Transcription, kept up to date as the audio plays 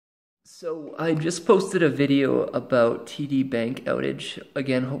So I just posted a video about TD Bank outage.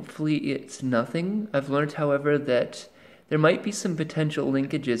 Again, hopefully it's nothing. I've learned, however, that there might be some potential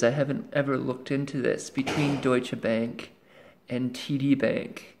linkages. I haven't ever looked into this between Deutsche Bank and TD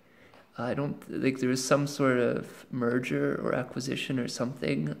Bank. I don't think there was some sort of merger or acquisition or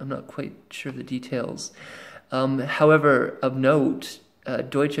something. I'm not quite sure of the details. However, of note,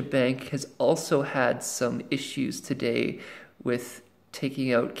 Deutsche Bank has also had some issues today with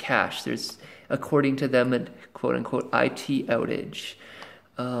taking out cash. There's, according to them, a quote-unquote IT outage.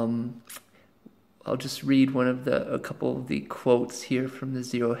 I'll just read a couple of the quotes here from the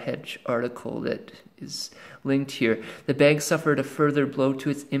Zero Hedge article that is linked here. The bank suffered a further blow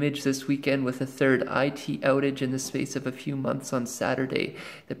to its image this weekend with a third IT outage in the space of a few months on Saturday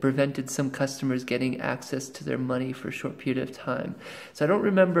that prevented some customers getting access to their money for a short period of time. So I don't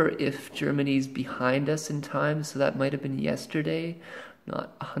remember if Germany's behind us in time, so that might have been yesterday.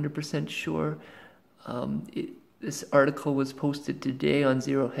 Not 100% sure. This article was posted today on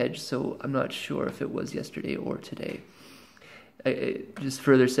Zero Hedge, so I'm not sure if it was yesterday or today. It just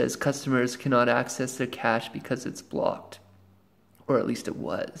further says customers cannot access their cash because it's blocked, or at least it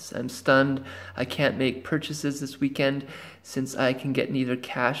was. I'm stunned. I can't make purchases this weekend since I can get neither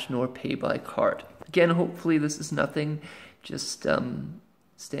cash nor pay by card. Again, hopefully this is nothing. Just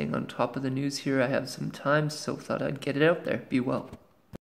staying on top of the news here. I have some time, so thought I'd get it out there. Be well.